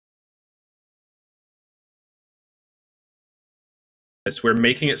We're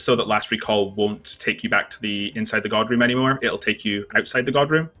making it so that last recall won't take you back to the inside the god room anymore. It'll take you outside the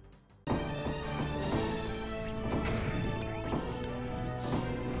god room.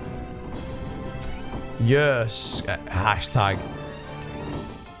 Yes. Hashtag.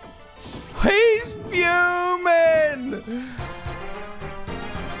 He's fuming.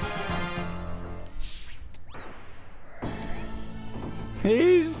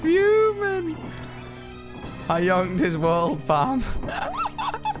 He's fuming. I younged his world, fam.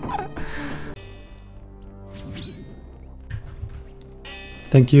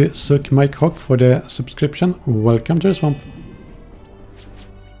 Thank you, Suck Mike Hawk, for the subscription. Welcome to the swamp.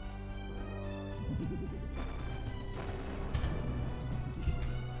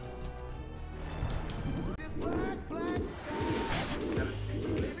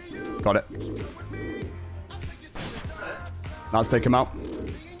 Got it. Let's take him out.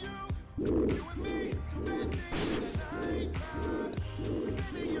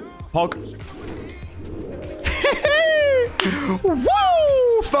 Hog.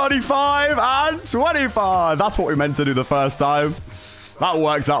 Woo! 35 and 25. That's what we meant to do the first time. That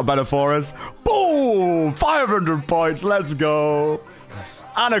works out better for us. Boom! 500 points. Let's go.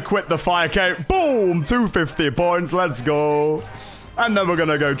 And equip the fire cape. Boom! 250 points. Let's go. And then we're going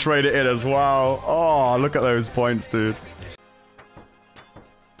to go trade it in as well. Oh, look at those points, dude.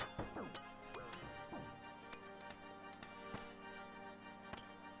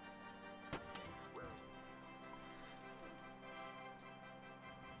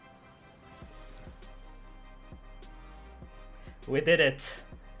 We did it.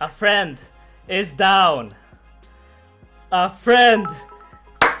 A friend is down. A friend.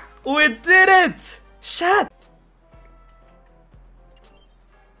 We did it. Shut.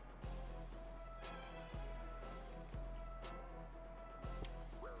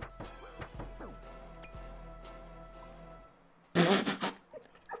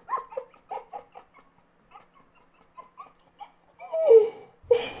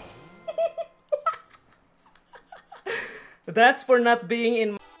 That's for not being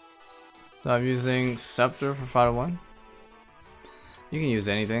in. So I'm using Scepter for Final 1. You can use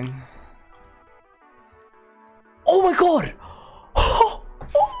anything. Oh my god!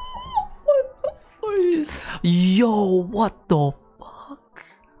 Yo, what the fuck?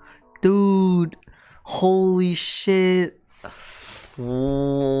 Dude, holy shit.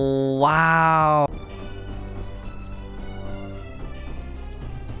 Wow.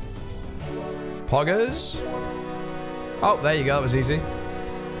 Poggers? Oh, there you go, that was easy.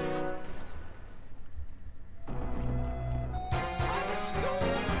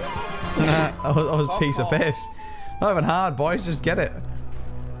 I was a piece of piss. Not even hard, boys, just get it.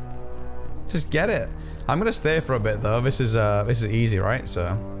 Just get it. I'm gonna stay for a bit though. This is easy, right?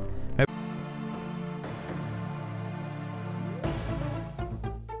 So maybe.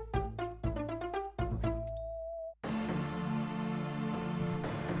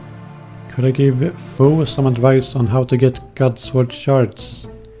 Could I give Fo some advice on how to get Godsword shards?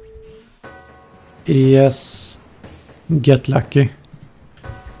 Yes. Get lucky.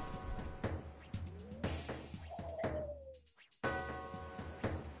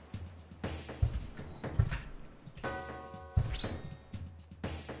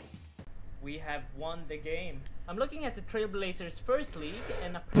 We have won the game. I'm looking at the Trailblazers first league,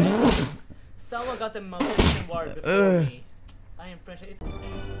 and apparently someone got the most award before me. I am fresh.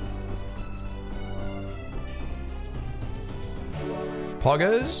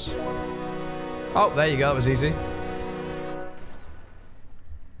 Poggers? Oh, there you go, that was easy.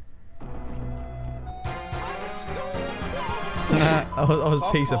 I was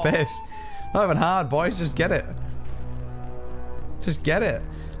a piece of piss. Not even hard, boys, just get it. Just get it.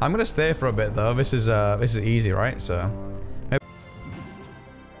 I'm gonna stay for a bit though. This is easy, right? So maybe.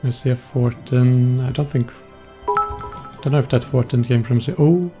 I see a Fortin. I don't know if that Fortin came from.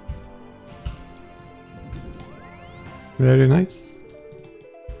 Oh, very nice.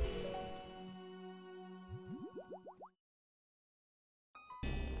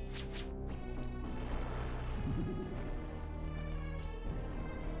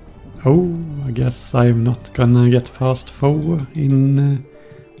 Oh, I guess I'm not gonna get past Foe in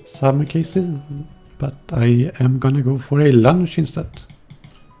some cases, but I am gonna go for a lunch instead.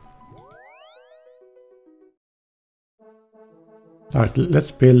 Alright,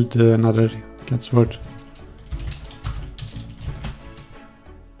 let's build another Godsword.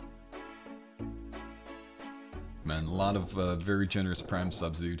 Man, a lot of very generous Prime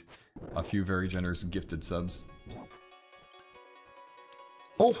subs, dude. A few very generous gifted subs.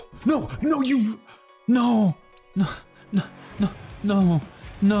 Oh, no, no, you... No, no, no, no, no,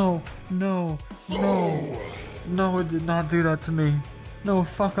 no, no, no, no, it did not do that to me. No,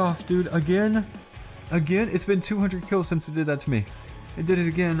 fuck off, dude. Again? Again? It's been 200 kills since it did that to me. It did it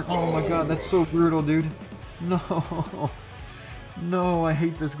again. Oh my god, that's so brutal, dude. No. No, I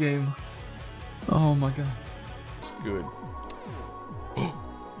hate this game. Oh my god. It's good.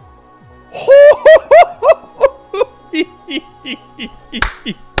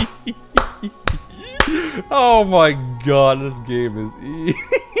 Oh my god, this game is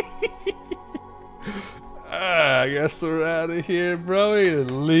I guess we're out of here, bro. We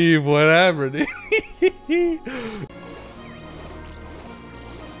can leave whatever, dude.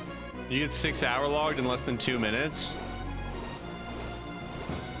 You get 6 hour logged in less than 2 minutes?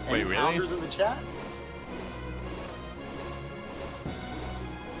 Wait, really? Hours in the chat?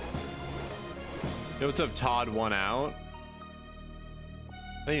 Yo, what's up, Todd? 1 out?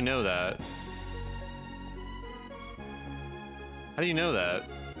 How do you know that? How do you know that?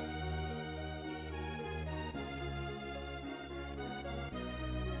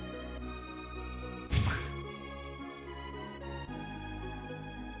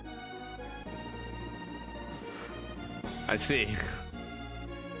 I see.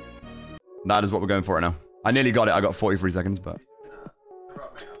 That is what we're going for right now. I nearly got it. I got 43 seconds, but...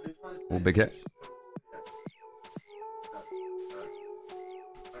 Oh, big hit.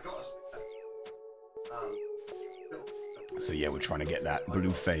 So yeah, we're trying to get that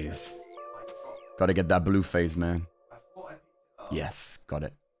blue phase. Gotta get that blue phase, man. Yes, got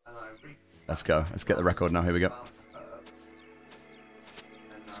it. Let's go. Let's get the record now. Here we go.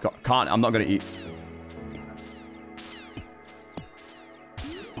 Scott, I'm not gonna eat.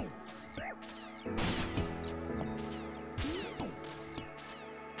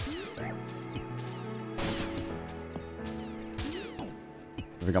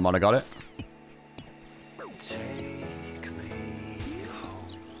 I think I might have got it.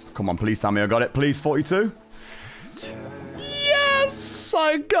 Come on, please tell me I got it. Please, 42. Yes!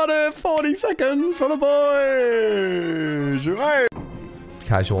 I got it! 40 seconds for the boys! Right.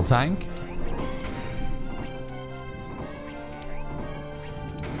 Casual tank.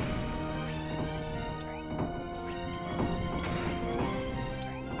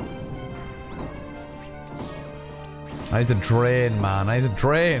 I need to drain, man. I need to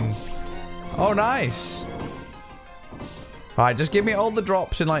drain. Oh, nice. Alright, just give me all the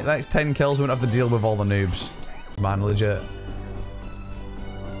drops in like the next 10 kills. We won't have to deal with all the noobs. Man, legit.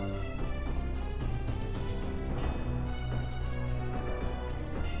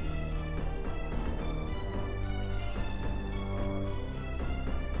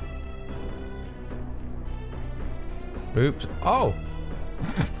 Oops. Oh!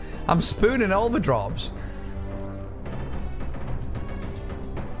 I'm spooning all the drops.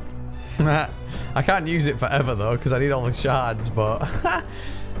 I can't use it forever though, because I need all the shards, but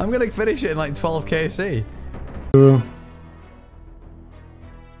I'm going to finish it in like 12 KC. I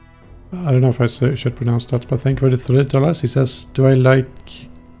don't know if I should pronounce that, but thank you for the $3. He says, do I like...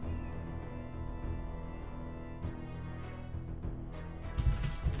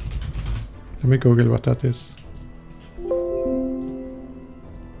 Let me Google what that is.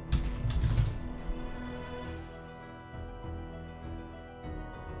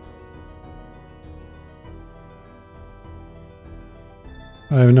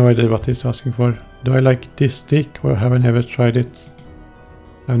 I have no idea what he's asking for. Do I like this stick or have I never tried it?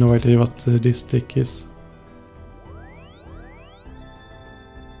 I have no idea what this stick is.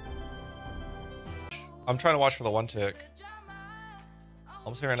 I'm trying to watch for the 1 tick.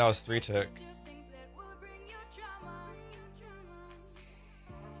 I'm saying right now it's 3 tick.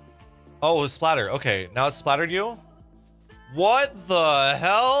 Oh, it was splatter. Okay, now it's splattered you? What the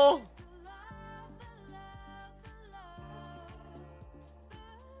hell?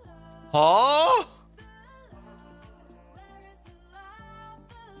 Huh?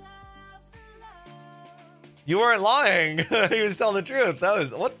 You weren't lying. He was telling the truth. That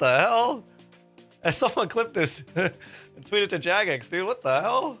was, what the hell? And someone clip this and tweet it to Jagex, dude. What the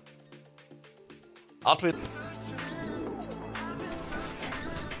hell? I'll tweet.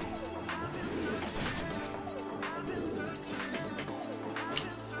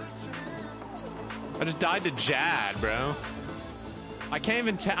 I just died to Jad, bro. I can't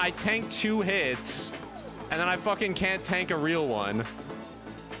even I tanked 2 hits, and then I fucking can't tank a real one.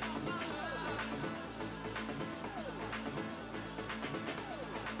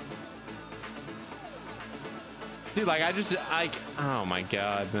 Dude, like, oh my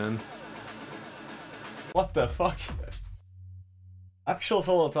god, man. What the fuck? Actual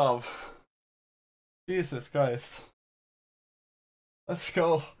solo top. Jesus Christ. Let's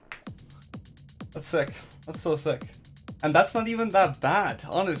go. That's sick. That's so sick. And that's not even that bad,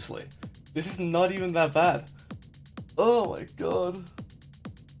 honestly. This is not even that bad. Oh my god.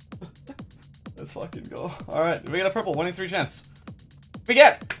 Let's fucking go. Alright, we get a purple. 1 in 3 chance. We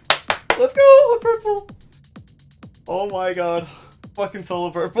get! Let's go! A purple! Oh my god. Fucking solo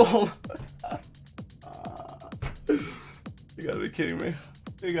purple. You gotta be kidding me.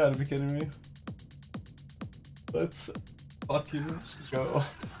 You gotta be kidding me. Let's fucking go.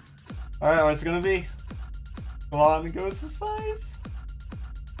 Alright, what's it gonna be? Come on, go to scythe.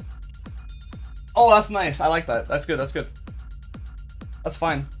 Oh, that's nice. I like that. That's good, that's good. That's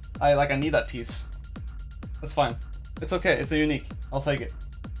fine. I need that piece. That's fine. It's okay, it's a unique. I'll take it.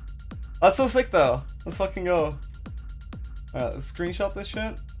 That's so sick though. Let's fucking go. Alright, let's screenshot this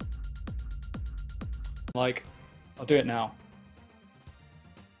shit. Like, I'll do it now.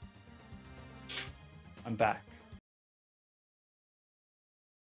 I'm back.